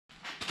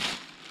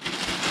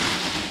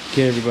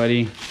Okay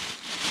everybody,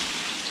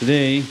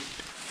 today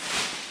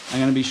I'm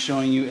going to be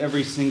showing you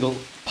every single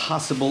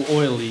possible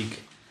oil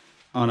leak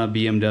on a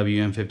BMW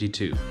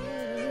N52.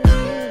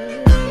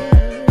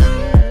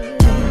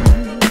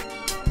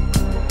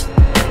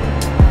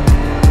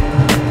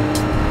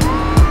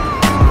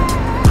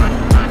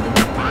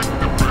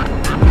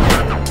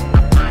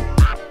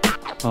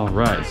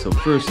 Alright, so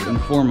first and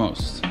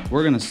foremost,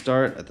 we're going to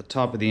start at the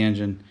top of the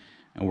engine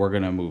and we're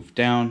going to move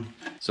down.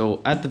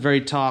 So at the very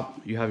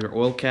top you have your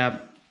oil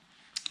cap.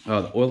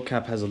 The oil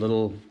cap has a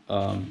little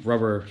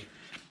rubber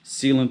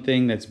sealant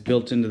thing that's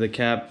built into the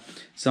cap.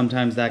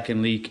 Sometimes that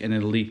can leak and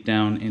it'll leak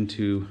down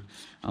into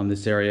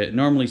this area. It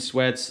normally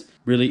sweats,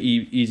 really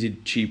easy,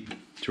 cheap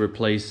to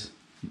replace.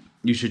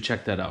 You should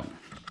check that out.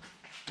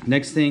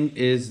 Next thing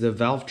is the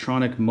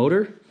Valvetronic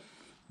motor.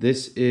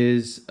 This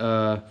is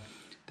a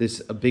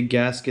big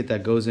gasket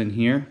that goes in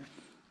here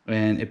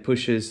and it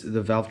pushes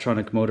the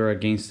Valvetronic motor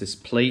against this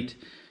plate.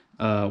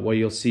 What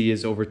you'll see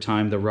is over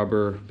time the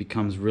rubber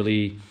becomes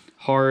really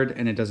hard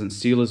and it doesn't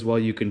seal as well.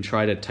 You can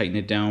try to tighten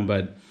it down,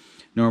 but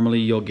normally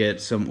you'll get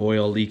some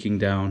oil leaking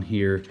down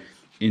here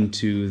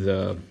into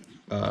the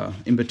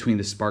in between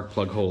the spark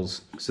plug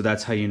holes. So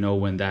that's how you know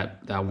when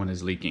that one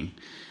is leaking.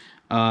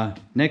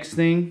 Next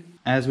thing,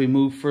 as we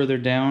move further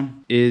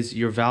down, is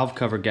your valve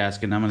cover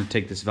gasket. And I'm going to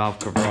take this valve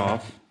cover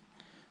off.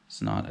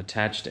 It's not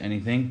attached to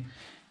anything.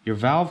 Your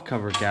valve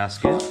cover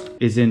gasket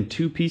is in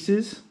two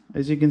pieces,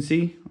 as you can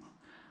see.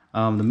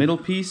 The middle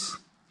piece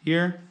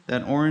here,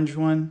 that orange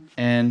one,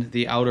 and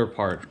the outer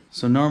part.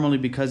 So normally,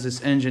 because this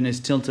engine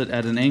is tilted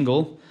at an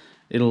angle,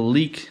 it'll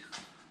leak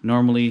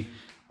normally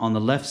on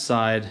the left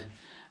side,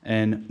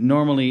 and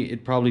normally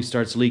it probably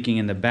starts leaking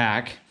in the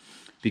back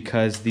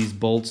because these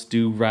bolts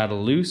do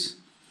rattle loose,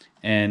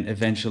 and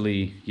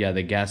eventually, yeah,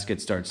 the gasket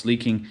starts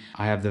leaking.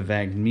 I have the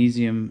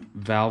magnesium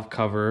valve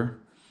cover,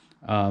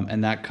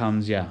 and that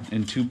comes, yeah,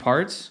 in two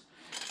parts.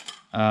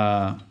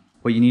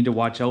 What you need to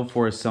watch out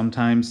for is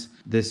sometimes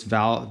this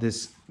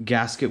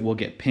gasket will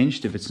get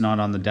pinched if it's not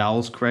on the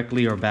dowels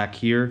correctly, or back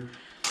here.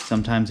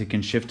 Sometimes it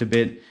can shift a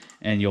bit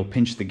and you'll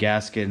pinch the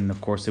gasket and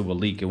of course it will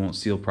leak. It won't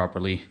seal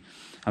properly.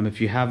 If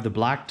you have the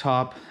black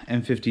top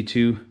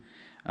N52,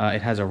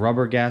 it has a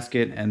rubber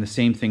gasket, and the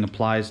same thing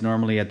applies.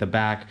 Normally at the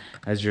back,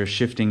 as you're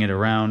shifting it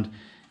around,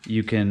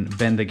 you can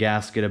bend the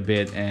gasket a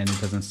bit and it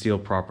doesn't seal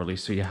properly,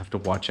 so you have to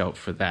watch out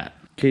for that.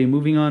 Okay,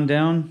 moving on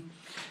down.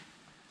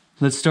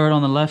 Let's start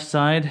on the left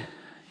side.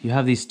 You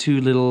have these two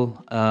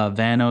little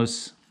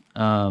Vanos.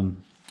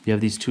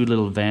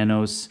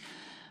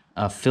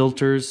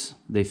 Filters.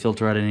 They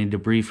filter out any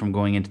debris from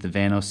going into the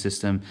Vanos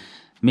system.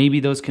 Maybe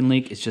those can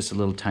leak. It's just a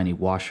little tiny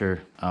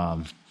washer,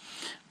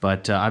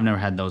 but I've never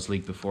had those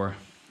leak before.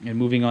 And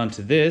moving on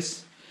to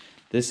this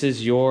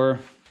is your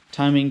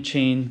timing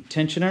chain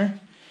tensioner,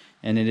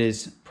 and it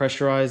is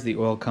pressurized. The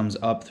oil comes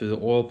up through the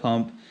oil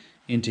pump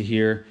into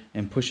here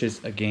and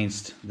pushes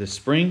against the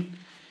spring.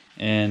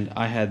 And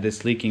I had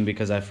this leaking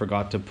because I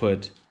forgot to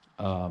put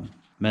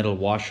metal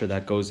washer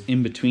that goes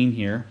in between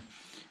here,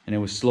 and it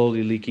was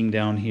slowly leaking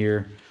down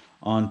here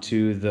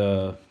onto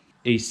the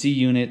AC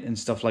unit and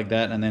stuff like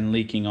that, and then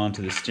leaking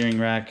onto the steering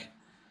rack,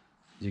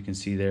 as you can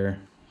see there.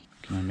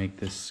 Can I make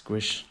this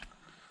squish?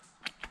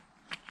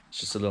 It's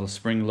just a little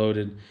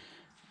spring-loaded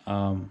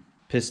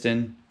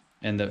piston,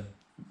 and the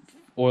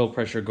oil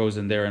pressure goes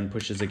in there and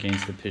pushes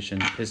against the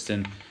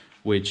piston,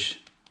 which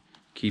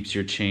keeps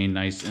your chain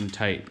nice and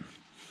tight.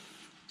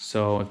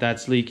 So if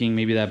that's leaking,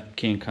 maybe that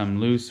can't come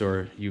loose,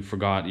 or you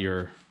forgot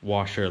your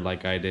washer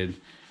like I did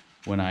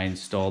when I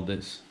installed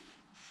this.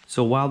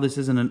 So while this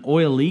isn't an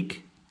oil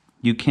leak,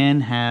 you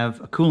can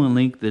have a coolant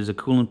leak. There's a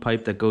coolant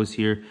pipe that goes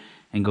here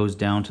and goes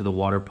down to the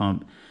water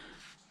pump.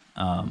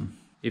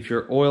 If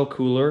your oil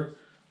cooler,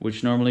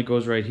 which normally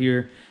goes right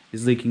here,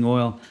 is leaking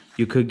oil,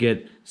 you could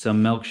get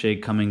some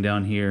milkshake coming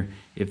down here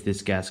if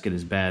this gasket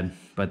is bad,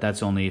 but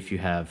that's only if you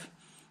have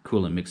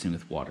coolant mixing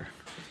with water.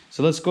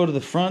 So let's go to the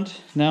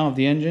front now of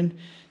the engine.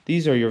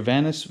 These are your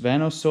Vanos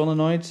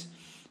solenoids,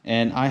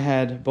 and I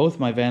had both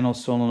my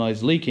Vanos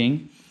solenoids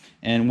leaking,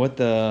 and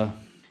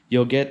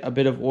you'll get a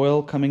bit of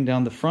oil coming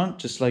down the front,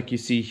 just like you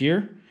see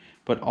here,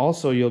 but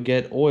also you'll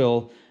get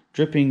oil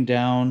dripping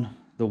down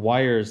the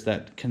wires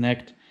that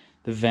connect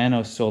the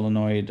Vanos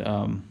solenoid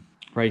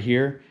right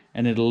here,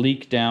 and it'll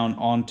leak down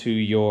onto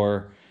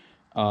your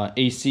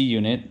AC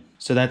unit.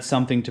 So that's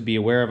something to be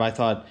aware of. I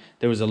thought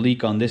there was a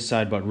leak on this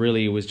side, but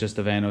really it was just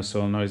the Vanos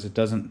solenoids. It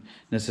doesn't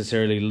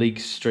necessarily leak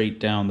straight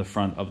down the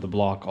front of the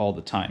block all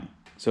the time.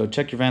 So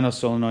check your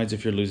Vanos solenoids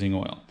if you're losing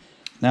oil.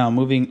 Now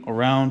moving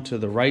around to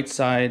the right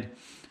side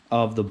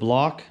of the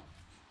block,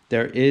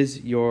 there is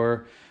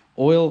your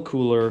oil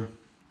cooler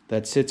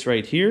that sits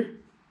right here.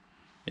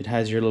 It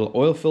has your little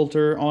oil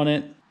filter on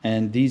it,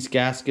 and these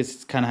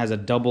gaskets, kind of has a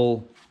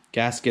double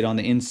gasket on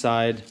the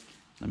inside.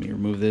 Let me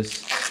remove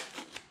this.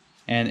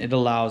 And it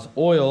allows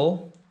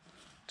oil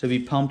to be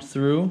pumped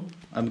through.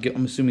 I'm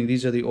assuming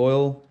these are the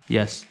oil.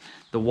 Yes,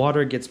 the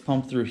water gets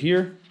pumped through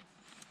here,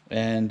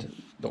 and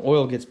the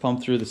oil gets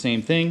pumped through the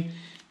same thing,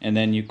 and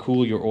then you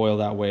cool your oil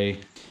that way.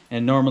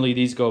 And normally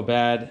these go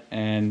bad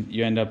and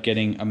you end up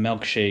getting a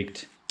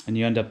milkshake. And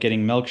you end up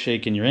getting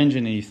milkshake in your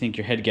engine and you think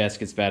your head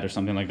gasket's bad or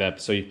something like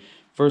that. So you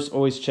first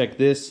always check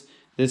this.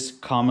 This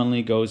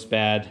commonly goes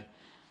bad.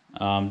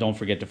 Don't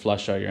forget to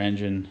flush out your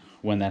engine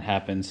when that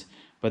happens.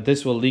 But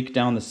this will leak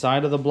down the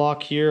side of the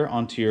block here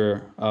onto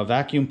your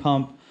vacuum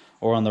pump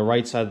or on the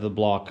right side of the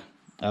block.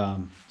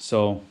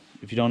 So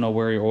if you don't know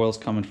where your oil's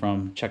coming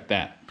from, check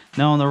that.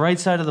 Now on the right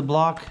side of the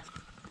block,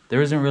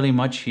 there isn't really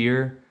much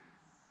here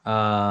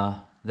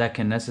that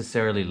can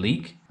necessarily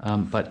leak.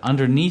 But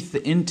underneath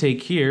the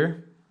intake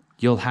here,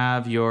 you'll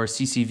have your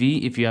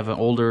CCV. If you have an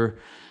older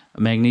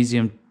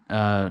magnesium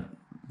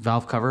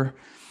valve cover,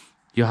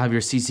 you'll have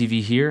your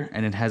CCV here,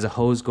 and it has a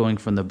hose going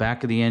from the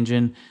back of the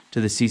engine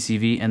to the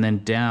CCV and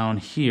then down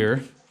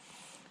here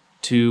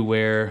to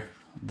where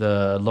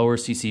the lower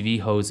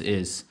CCV hose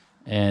is.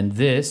 And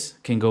this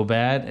can go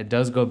bad. It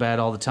does go bad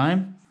all the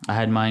time. I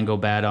had mine go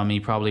bad on me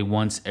probably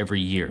once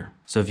every year.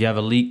 So if you have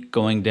a leak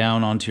going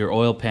down onto your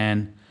oil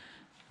pan,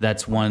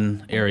 that's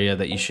one area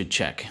that you should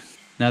check.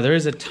 Now there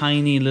is a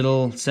tiny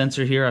little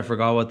sensor here. I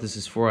forgot what this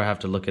is for. I have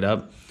to look it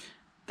up.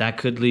 That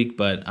could leak,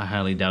 but I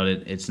highly doubt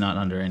it. It's not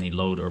under any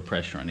load or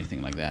pressure or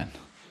anything like that.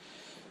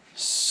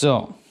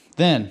 So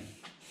then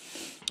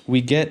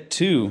we get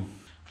to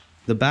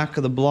the back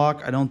of the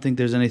block. I don't think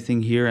there's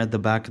anything here at the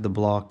back of the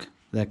block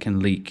that can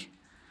leak,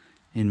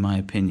 in my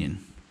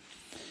opinion.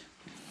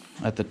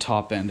 At the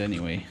top end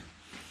anyway.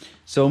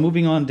 So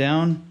moving on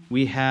down,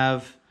 we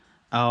have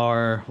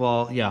our,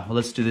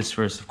 let's do this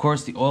first. Of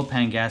course, the oil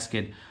pan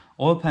gasket.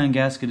 Oil pan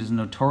gasket is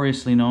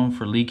notoriously known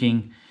for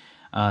leaking.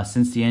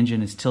 Since the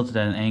engine is tilted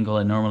at an angle,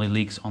 it normally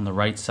leaks on the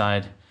right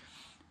side.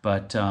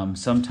 But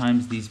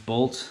sometimes these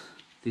bolts,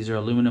 these are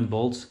aluminum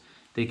bolts,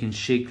 they can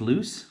shake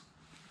loose.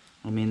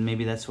 I mean,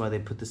 maybe that's why they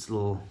put this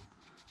little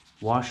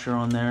washer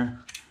on there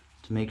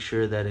to make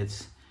sure that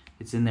it's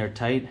in there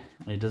tight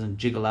and it doesn't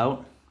jiggle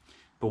out.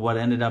 But what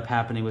ended up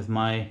happening with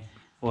my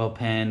oil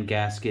pan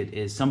gasket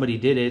is somebody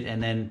did it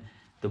and then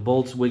the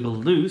bolts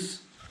wiggled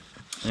loose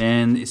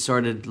and it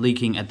started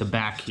leaking at the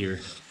back here.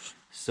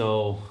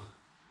 So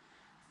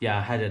yeah,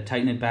 I had to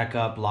tighten it back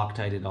up,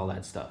 Loctite it, all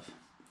that stuff.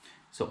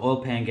 So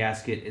oil pan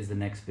gasket is the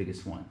next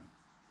biggest one.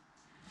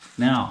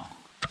 Now,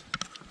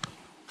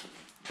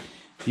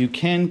 you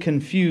can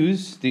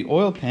confuse the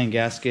oil pan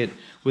gasket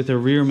with a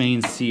rear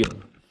main seal.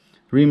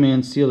 Rear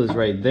main seal is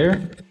right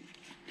there,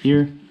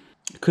 here.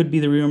 It could be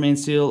the rear main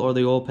seal or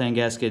the oil pan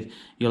gasket.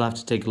 You'll have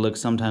to take a look.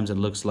 Sometimes it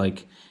looks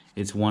like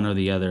it's one or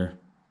the other,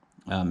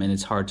 and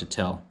it's hard to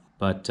tell.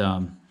 But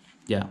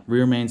yeah,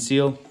 rear main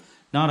seal,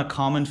 not a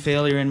common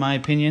failure in my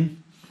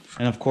opinion.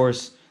 And of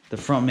course, the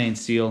front main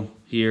seal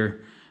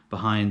here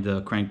behind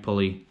the crank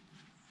pulley.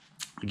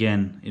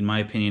 Again, in my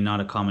opinion, not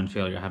a common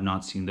failure. I have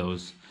not seen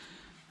those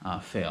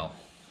fail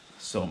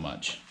so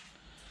much.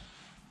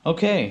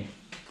 Okay,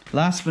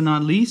 last but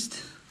not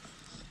least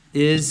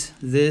is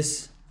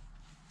this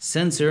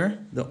sensor,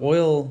 the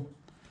oil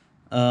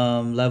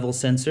level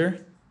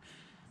sensor.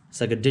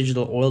 It's like a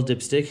digital oil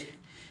dipstick.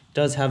 It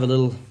does have a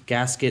little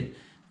gasket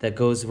that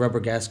goes, rubber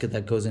gasket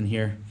that goes in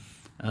here.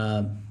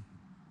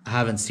 I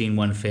haven't seen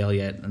one fail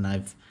yet, and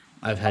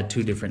I've had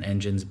 2 different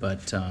engines,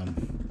 but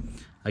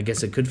I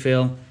guess it could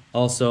fail.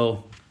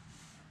 Also,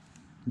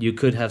 you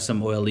could have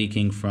some oil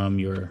leaking from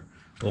your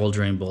oil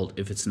drain bolt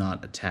if it's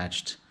not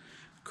attached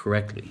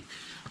correctly.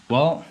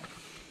 Well,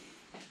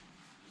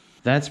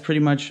 that's pretty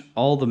much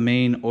all the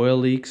main oil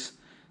leaks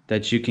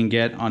that you can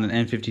get on an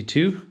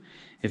N52.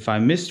 If I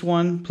missed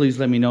one, please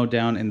let me know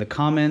down in the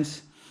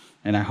comments.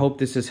 And I hope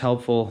this is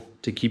helpful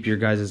to keep your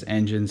guys'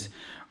 engines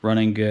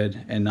running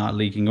good and not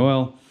leaking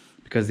oil,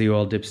 because the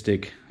oil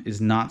dipstick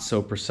is not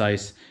so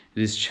precise.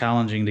 It is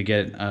challenging to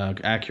get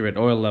accurate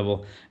oil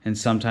level, and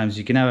sometimes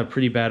you can have a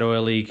pretty bad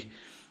oil leak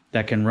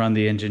that can run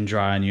the engine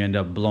dry and you end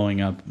up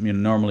blowing up,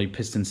 normally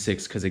piston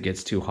 6 because it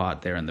gets too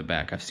hot there in the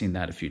back. I've seen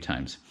that a few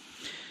times.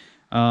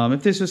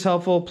 If this was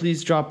helpful,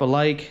 please drop a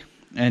like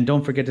and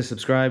don't forget to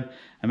subscribe.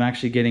 I'm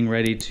actually getting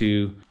ready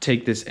to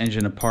take this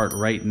engine apart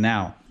right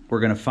now.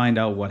 We're going to find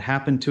out what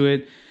happened to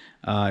it.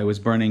 It was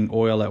burning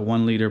oil at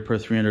 1 liter per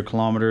 300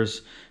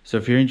 kilometers. So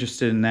if you're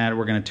interested in that,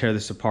 we're going to tear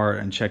this apart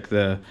and check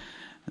the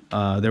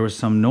there was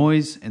some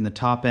noise in the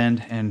top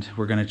end, and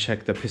we're going to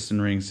check the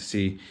piston rings to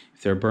see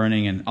if they're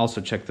burning, and also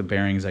check the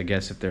bearings, I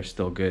guess, if they're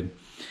still good.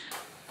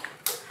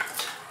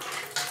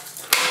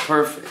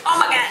 Perfect. Oh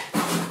my god.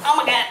 Oh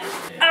my god.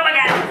 Oh my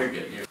god. You're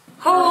good. You're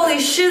Holy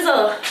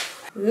shizzle.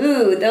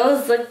 Ooh,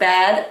 those look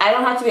bad. I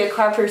don't have to be a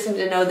car person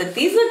to know that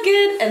these look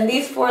good and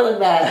these 4 look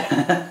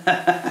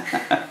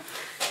bad.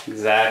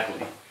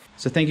 Exactly.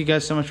 So thank you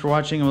guys so much for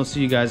watching, and we'll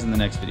see you guys in the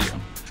next video.